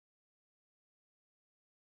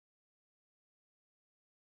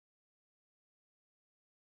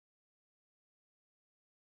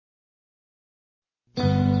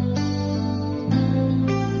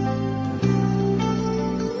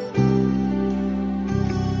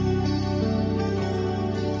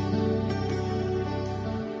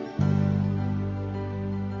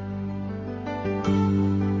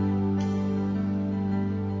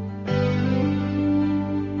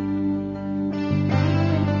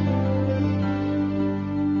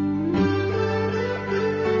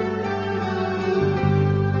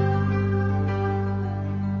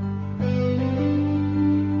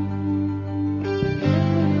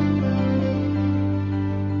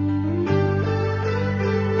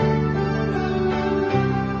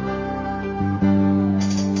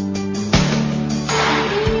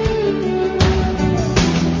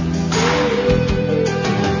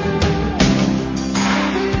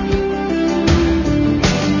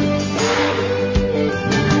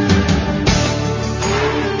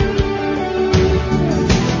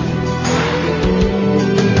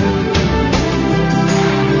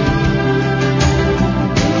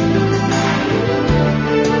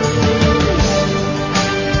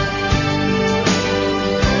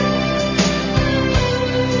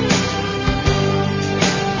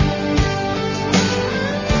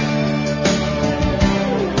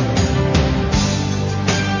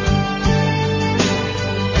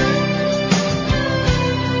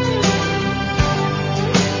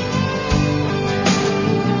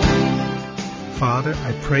Father,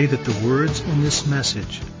 I pray that the words in this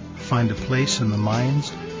message find a place in the minds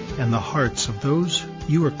and the hearts of those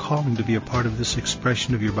you are calling to be a part of this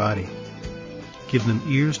expression of your body. Give them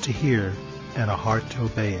ears to hear and a heart to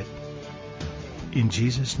obey it. In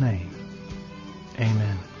Jesus' name,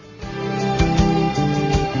 amen.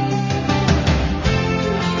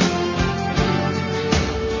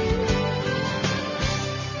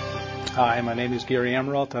 Hi, my name is Gary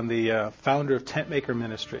Emerald. I'm the founder of Tentmaker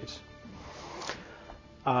Ministries.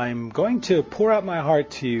 I'm going to pour out my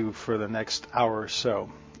heart to you for the next hour or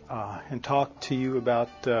so and talk to you about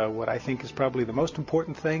what I think is probably the most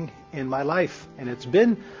important thing in my life. And it's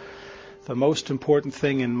been the most important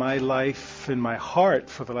thing in my life, in my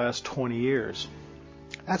heart, for the last 20 years.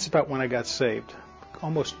 That's about when I got saved,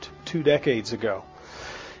 almost 2 decades ago.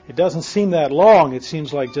 It doesn't seem that long. It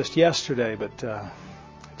seems like just yesterday, but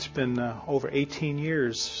it's been over 18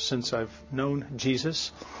 years since I've known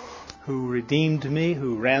Jesus, who redeemed me,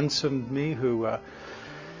 who ransomed me, who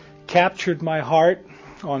captured my heart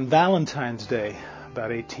on Valentine's Day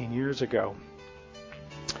about 18 years ago.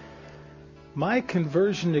 My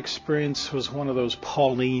conversion experience was one of those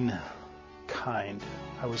Pauline kind.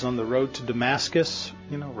 I was on the road to Damascus,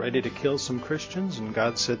 ready to kill some Christians, and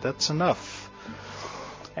God said, "That's enough."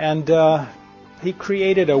 And He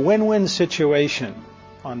created a win-win situation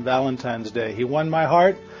on Valentine's Day. He won my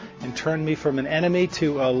heart and turned me from an enemy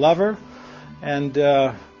to a lover, and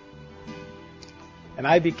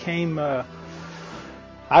I became.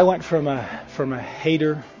 I went from a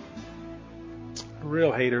hater, a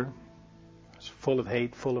real hater, full of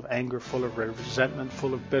hate, full of anger, full of resentment,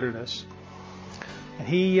 full of bitterness, and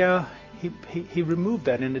He removed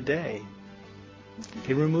that in a day.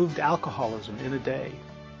 He removed alcoholism in a day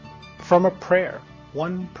from a prayer,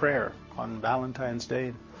 one prayer on Valentine's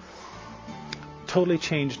Day. Totally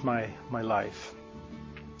changed my life.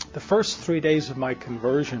 The first 3 days of my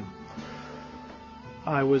conversion,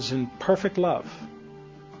 I was in perfect love.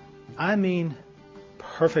 I mean,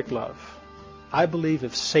 perfect love. I believe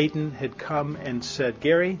if Satan had come and said,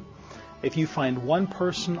 "Gary, if you find one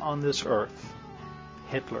person on this earth,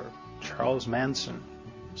 Hitler, Charles Manson,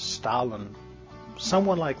 Stalin,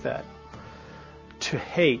 someone like that, to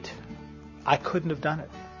hate," I couldn't have done it.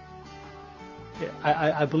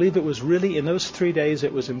 I believe it was really, in those 3 days,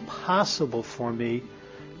 it was impossible for me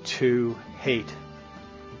to hate.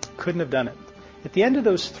 Couldn't have done it. At the end of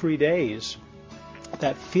those 3 days,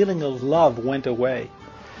 that feeling of love went away.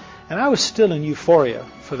 And I was still in euphoria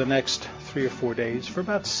for the next 3 or 4 days. For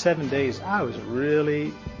about 7 days, I was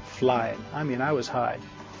really flying. I mean, I was high.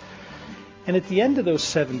 And at the end of those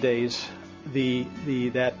 7 days,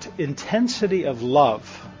 that intensity of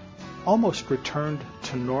love almost returned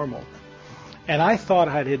to normal. And I thought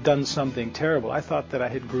I had done something terrible. I thought that I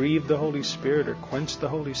had grieved the Holy Spirit or quenched the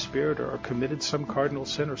Holy Spirit or committed some cardinal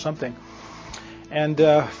sin or something. And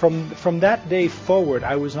from that day forward,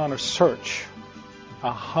 I was on a search,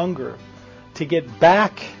 a hunger to get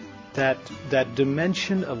back that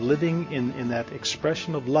dimension of living in that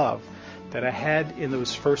expression of love that I had in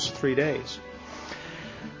those first 3 days.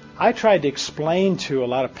 I tried to explain to a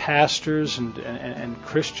lot of pastors and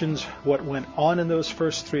Christians what went on in those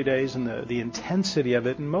first 3 days and the intensity of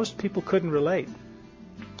it, and most people couldn't relate.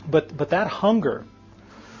 But that hunger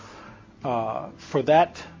for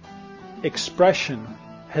that expression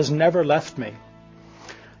has never left me.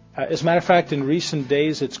 As a matter of fact, in recent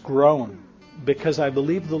days it's grown, because I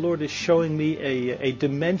believe the Lord is showing me a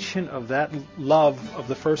dimension of that love of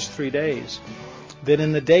the first 3 days, that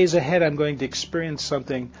in the days ahead I'm going to experience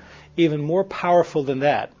something even more powerful than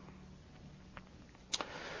that.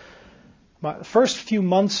 The first few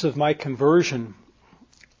months of my conversion,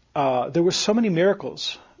 there were so many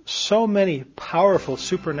miracles, so many powerful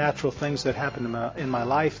supernatural things that happened in my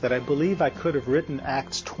life that I believe I could have written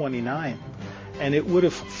Acts 29, and it would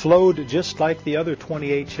have flowed just like the other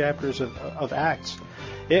 28 chapters of Acts.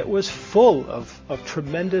 It was full of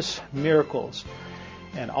tremendous miracles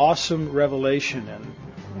and awesome revelation and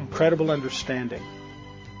incredible understanding.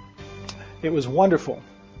 It was wonderful,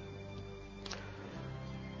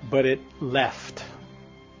 but it left.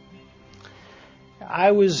 I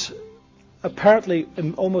was apparently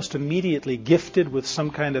almost immediately gifted with some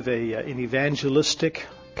kind of an evangelistic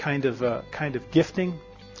kind of gifting.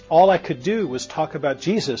 All I could do was talk about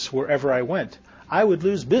Jesus wherever I went. I would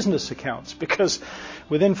lose business accounts because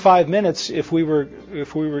within 5 minutes, if we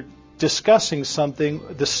were discussing something,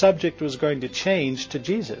 the subject was going to change to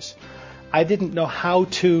Jesus. I didn't know how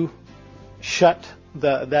to shut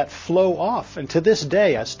that flow off, and to this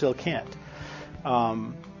day I still can't.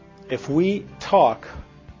 If we talk,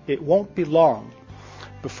 it won't be long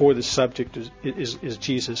before the subject is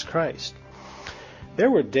Jesus Christ. there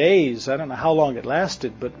were days, I don't know how long it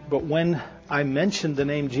lasted, but when I mentioned the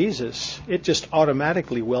name Jesus, it just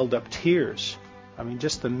automatically welled up tears. I mean,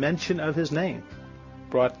 just the mention of his name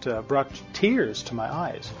brought tears to my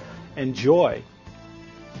eyes and joy.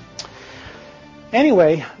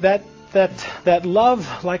 Anyway, that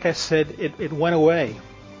love, like I said, it went away,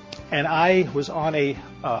 and I was on a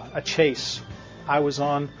chase. I was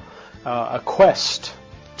on a quest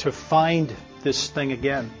to find this thing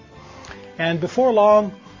again. And before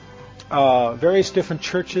long, various different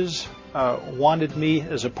churches wanted me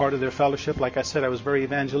as a part of their fellowship. Like I said, I was very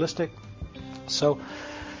evangelistic. So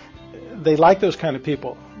they like those kind of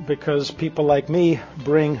people because people like me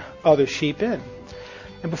bring other sheep in.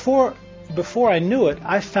 And before I knew it,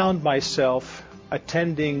 I found myself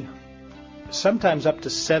attending sometimes up to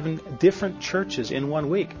 7 different churches in 1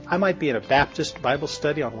 week. I might be in a Baptist Bible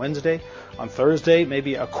study on Wednesday. On Thursday,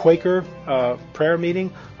 maybe a Quaker prayer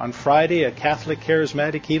meeting. On Friday, a Catholic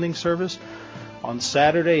charismatic healing service. On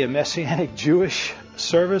Saturday, a Messianic Jewish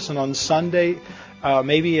service. And on Sunday,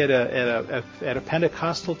 maybe at a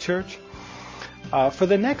Pentecostal church. For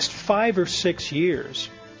the next 5 or 6 years,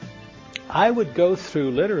 I would go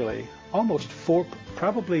through literally almost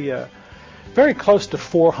very close to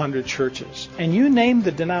 400 churches. And you name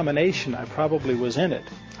the denomination, I probably was in it.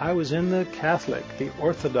 I was in the Catholic, the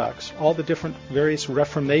Orthodox, all the different various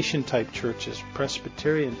Reformation type churches,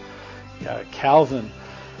 Presbyterian, Calvin,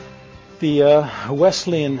 the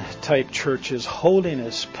Wesleyan type churches,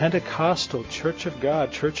 Holiness, Pentecostal, Church of God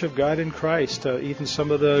in Christ, even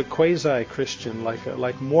some of the quasi-Christian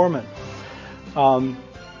like Mormon.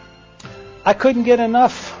 I couldn't get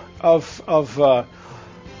enough of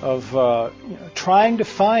trying to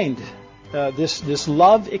find this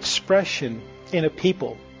love expression in a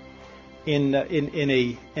people, in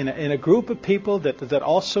a group of people that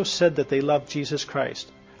also said that they loved Jesus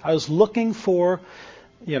Christ. I was looking for,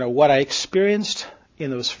 what I experienced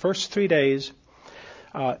in those first 3 days,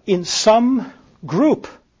 in some group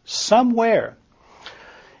somewhere.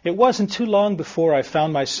 It wasn't too long before I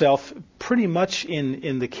found myself pretty much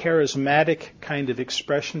in the charismatic kind of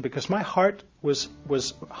expression, because my heart was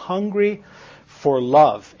hungry for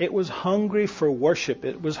love. It was hungry for worship.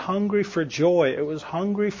 It was hungry for joy. It was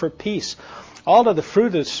hungry for peace. All of the fruit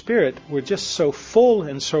of the Spirit were just so full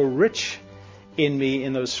and so rich in me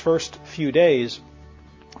in those first few days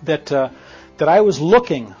that I was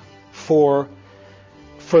looking for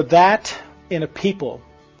that in a people,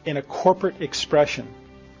 in a corporate expression.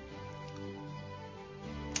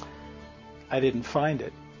 I didn't find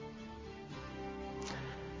it.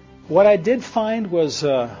 What I did find was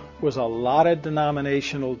a lot of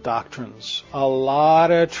denominational doctrines, a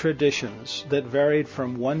lot of traditions that varied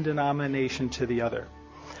from one denomination to the other.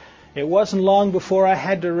 It wasn't long before I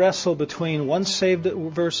had to wrestle between once saved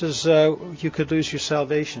versus you could lose your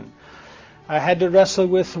salvation. I had to wrestle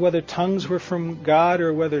with whether tongues were from God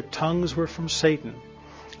or whether tongues were from Satan.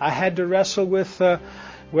 I had to wrestle with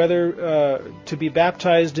whether to be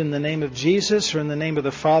baptized in the name of Jesus or in the name of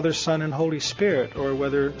the Father, Son, and Holy Spirit, or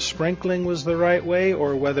whether sprinkling was the right way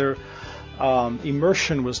or whether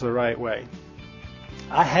immersion was the right way.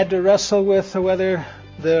 I had to wrestle with whether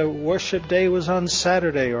the worship day was on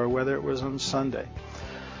Saturday or whether it was on Sunday.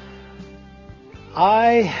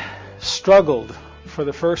 I struggled for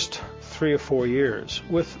the first 3 or 4 years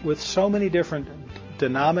with so many different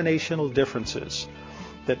denominational differences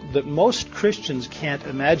that most Christians can't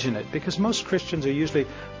imagine it, because most Christians are usually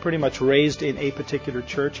pretty much raised in a particular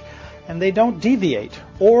church and they don't deviate.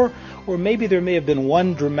 Or maybe there may have been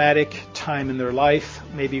one dramatic time in their life,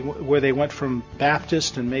 maybe where they went from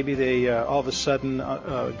Baptist and maybe they all of a sudden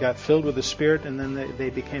got filled with the Spirit and then they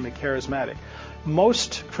became a charismatic.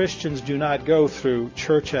 Most Christians do not go through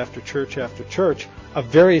church after church after church of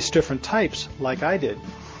various different types like I did.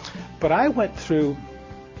 But I went through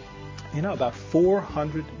about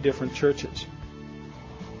 400 different churches.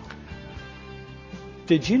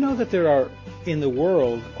 Did you know that there are in the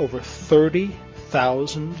world over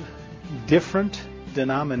 30,000 different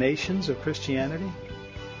denominations of Christianity?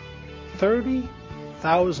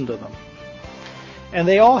 30,000 of them. And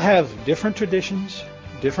they all have different traditions,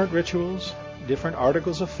 different rituals, different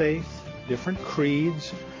articles of faith, different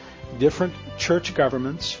creeds, different church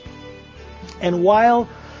governments. And while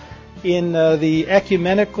in the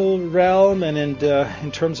ecumenical realm and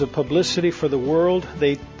in terms of publicity for the world,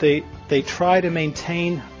 they try to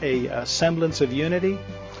maintain a semblance of unity.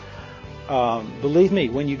 Believe me,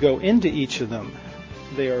 when you go into each of them,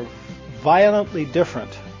 they are violently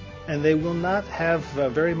different, and they will not have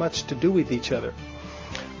very much to do with each other.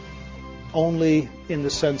 Only in the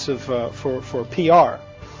sense of for PR.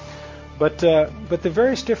 But the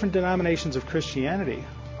various different denominations of Christianity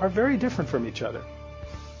are very different from each other.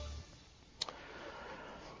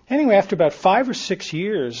 Anyway, after about 5 or 6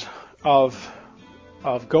 years of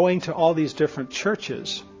going to all these different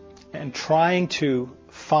churches and trying to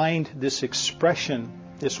find this expression,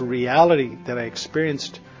 this reality that I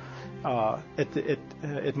experienced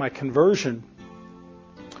at my conversion,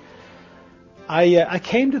 I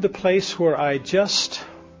came to the place where I just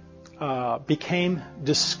became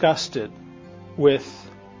disgusted with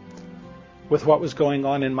what was going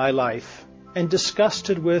on in my life, and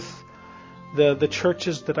disgusted with the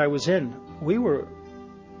churches that I was in. We were,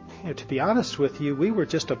 to be honest with you, we were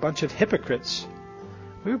just a bunch of hypocrites.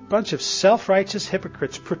 We were a bunch of self-righteous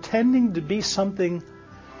hypocrites pretending to be something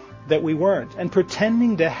that we weren't, and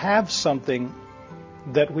pretending to have something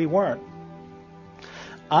that we weren't.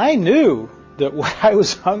 I knew that what I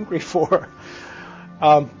was hungry for,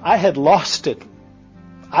 I had lost it.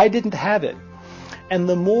 I didn't have it. And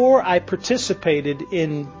the more I participated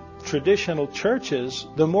in traditional churches,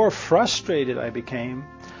 the more frustrated I became,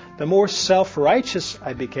 the more self-righteous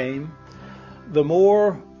I became, the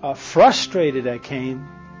more frustrated I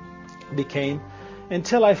became,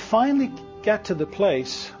 until I finally got to the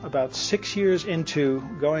place, about 6 years into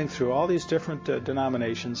going through all these different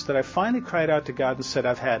denominations, that I finally cried out to God and said,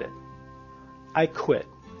 I've had it. I quit.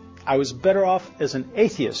 I was better off as an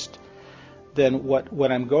atheist than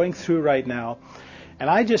what I'm going through right now. And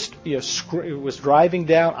I just was driving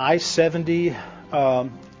down I-70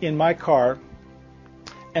 in my car,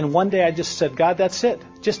 and one day I just said, God, that's it.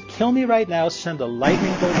 Just kill me right now, send a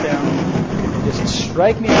lightning bolt down, and just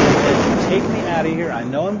strike me on the head and take me out of here. I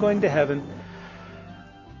know I'm going to heaven.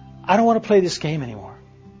 I don't want to play this game anymore.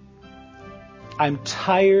 I'm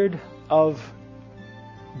tired of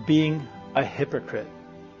being a hypocrite.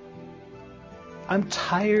 I'm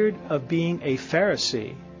tired of being a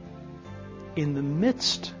Pharisee in the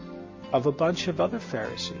midst of a bunch of other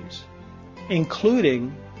Pharisees,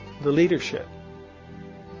 including the leadership.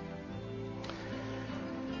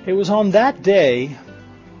 It was on that day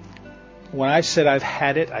when I said, I've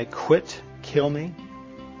had it, I quit, kill me,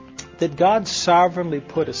 that God sovereignly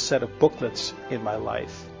put a set of booklets in my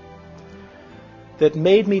life that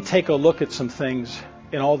made me take a look at some things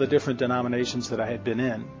in all the different denominations that I had been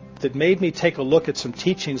in, that made me take a look at some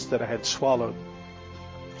teachings that I had swallowed.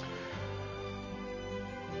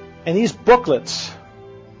 And these booklets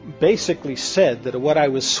basically said that what I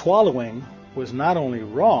was swallowing was not only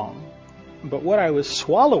wrong, but what I was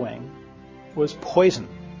swallowing was poison.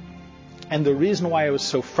 And the reason why I was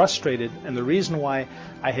so frustrated, and the reason why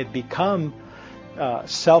I had become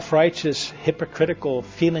self-righteous, hypocritical,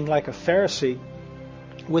 feeling like a Pharisee,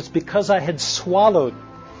 was because I had swallowed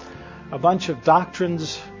a bunch of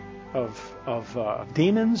doctrines of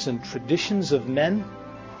demons and traditions of men.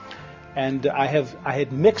 And I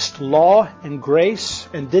had mixed law and grace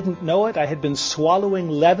and didn't know it. I had been swallowing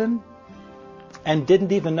leaven and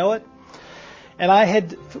didn't even know it. And I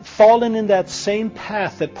had fallen in that same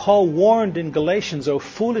path that Paul warned in Galatians, O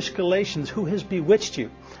foolish Galatians, who has bewitched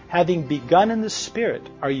you? Having begun in the Spirit,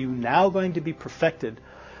 are you now going to be perfected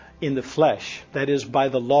in the flesh, that is, by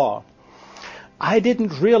the law? I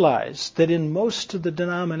didn't realize that in most of the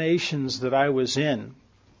denominations that I was in,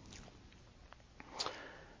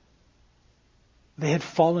 they had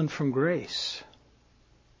fallen from grace.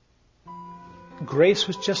 Grace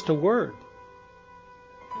was just a word.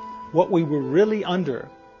 What we were really under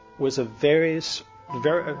was thousands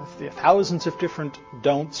of different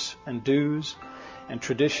don'ts and do's and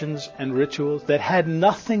traditions and rituals that had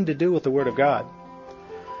nothing to do with the Word of God.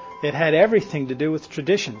 It had everything to do with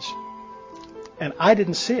traditions. And I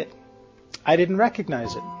didn't see it. I didn't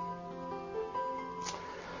recognize it.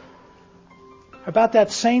 About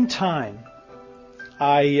that same time,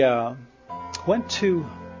 I went to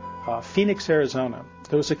Phoenix, Arizona.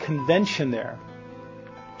 There was a convention there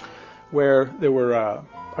where there were a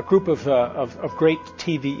group of great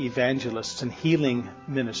TV evangelists and healing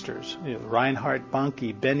ministers. Reinhard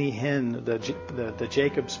Bonnke, Benny Hinn, the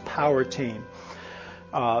Jacobs Power Team,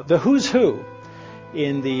 the who's who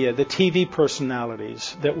in the TV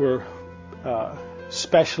personalities that were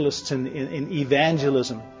specialists in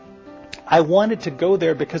evangelism. I wanted to go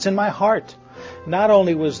there because in my heart, not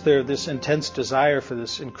only was there this intense desire for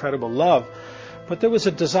this incredible love, but there was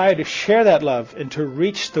a desire to share that love and to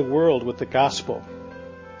reach the world with the gospel.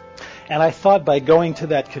 And I thought by going to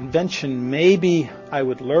that convention, maybe I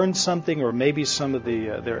would learn something, or maybe some of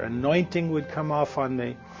their anointing would come off on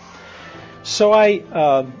me. So I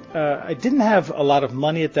didn't have a lot of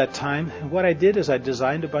money at that time. And what I did is I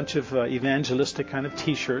designed a bunch of evangelistic kind of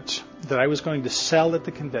T-shirts that I was going to sell at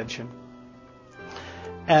the convention.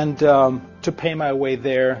 and to pay my way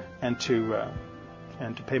there and to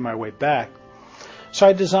pay my way back. So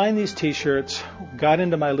I designed these T-shirts, got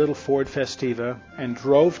into my little Ford Festiva, and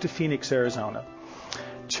drove to Phoenix, Arizona,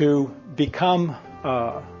 to become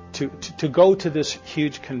to go to this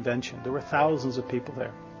huge convention. There were thousands of people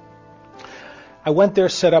there. I went there,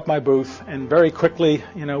 set up my booth, and very quickly,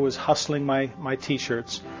 was hustling my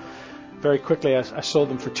T-shirts. Very quickly, I sold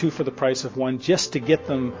them for 2 for the price of 1, just to get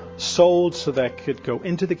them sold so that I could go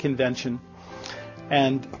into the convention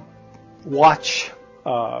and watch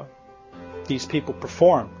these people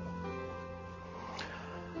perform.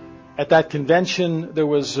 At that convention, there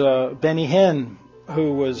was Benny Hinn,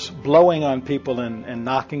 who was blowing on people and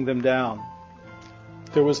knocking them down.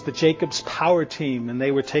 There was the Jacobs Power Team, and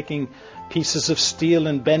they were taking pieces of steel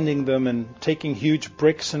and bending them and taking huge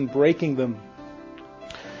bricks and breaking them.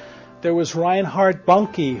 There was Reinhard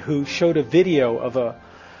Bonnke, who showed a video of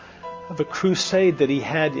a crusade that he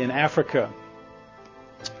had in Africa,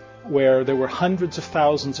 where there were hundreds of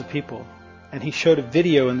thousands of people. And he showed a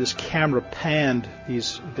video, and this camera panned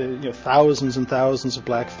thousands and thousands of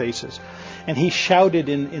black faces. And he shouted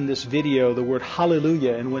in this video the word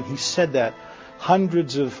hallelujah. And when he said that,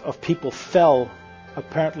 hundreds of people fell,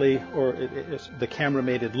 apparently, or the camera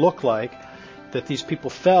made it look like, that these people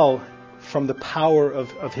fell from the power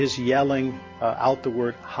of his yelling out the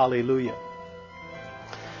word hallelujah.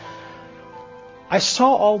 I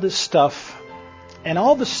saw all this stuff, and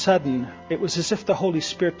all of a sudden, it was as if the Holy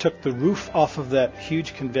Spirit took the roof off of that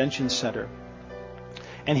huge convention center,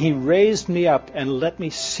 and He raised me up and let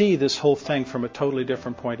me see this whole thing from a totally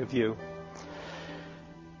different point of view.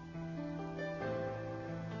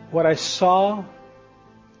 What I saw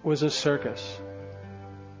was a circus,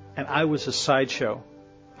 and I was a sideshow.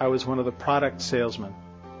 I was one of the product salesmen.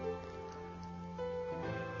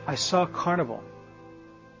 I saw a carnival.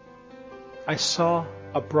 I saw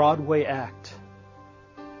a Broadway act.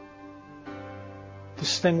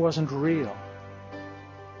 This thing wasn't real.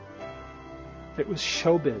 It was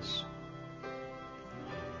showbiz.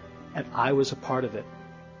 And I was a part of it.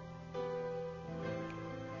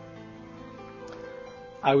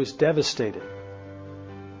 I was devastated.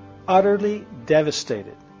 Utterly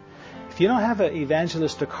devastated. If you don't have an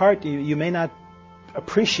evangelistic heart, you may not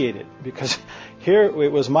appreciate it, because here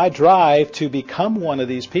it was my drive to become one of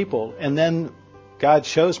these people, and then God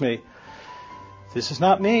shows me, this is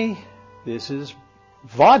not me, this is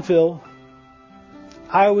vaudeville.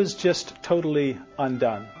 I was just totally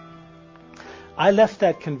undone. I left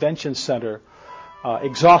that convention center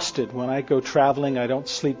exhausted. When I go traveling, I don't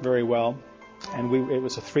sleep very well, and it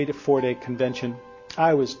was a 3 to 4 day convention.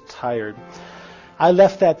 I was tired. I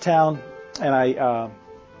left that town, and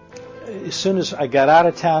as soon as I got out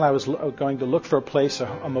of town, I was going to look for a place,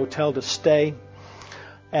 a motel to stay,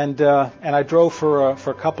 and I drove for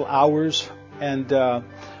a couple hours, and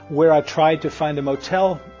where I tried to find a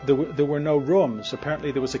motel, there were no rooms.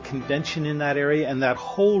 Apparently, there was a convention in that area, and that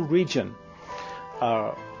whole region,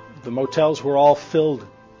 the motels were all filled.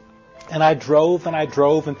 And I drove,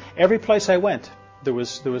 and every place I went, there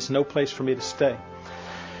was no place for me to stay.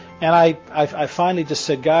 And I finally just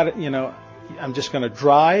said, God, I'm just going to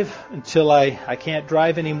drive until I can't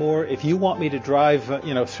drive anymore. If you want me to drive,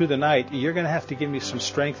 through the night, you're going to have to give me some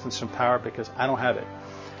strength and some power, because I don't have it.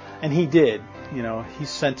 And He did. He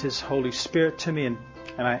sent His Holy Spirit to me, and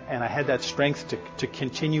I had that strength to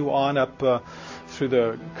continue on up through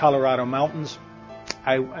the Colorado mountains.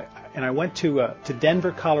 I went to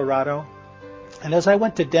Denver, Colorado. And as I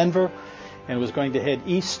went to Denver and was going to head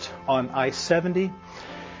east on I-70,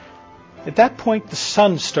 at that point, the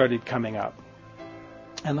sun started coming up.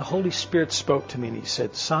 And the Holy Spirit spoke to me, and He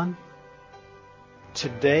said, son,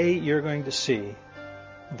 today you're going to see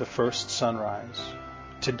the first sunrise.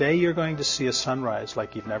 Today you're going to see a sunrise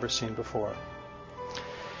like you've never seen before.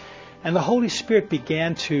 And the Holy Spirit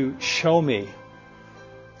began to show me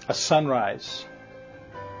a sunrise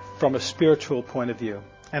from a spiritual point of view.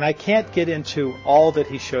 And I can't get into all that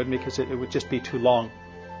He showed me, because it would just be too long.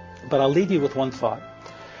 But I'll leave you with one thought.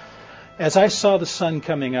 As I saw the sun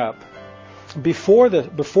coming up, before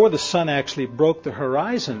the sun actually broke the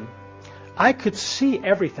horizon, I could see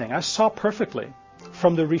everything. I saw perfectly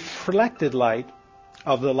from the reflected light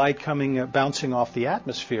of the light coming, bouncing off the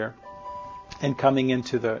atmosphere, and coming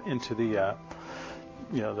into the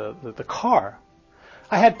car.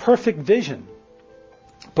 I had perfect vision.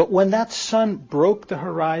 But when that sun broke the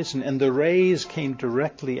horizon and the rays came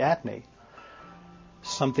directly at me,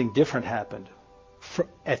 something different happened.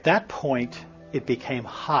 At that point, it became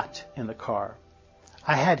hot in the car.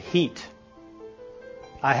 I had heat.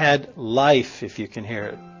 I had life, if you can hear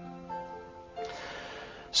it.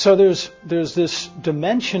 So there's this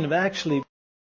dimension of actually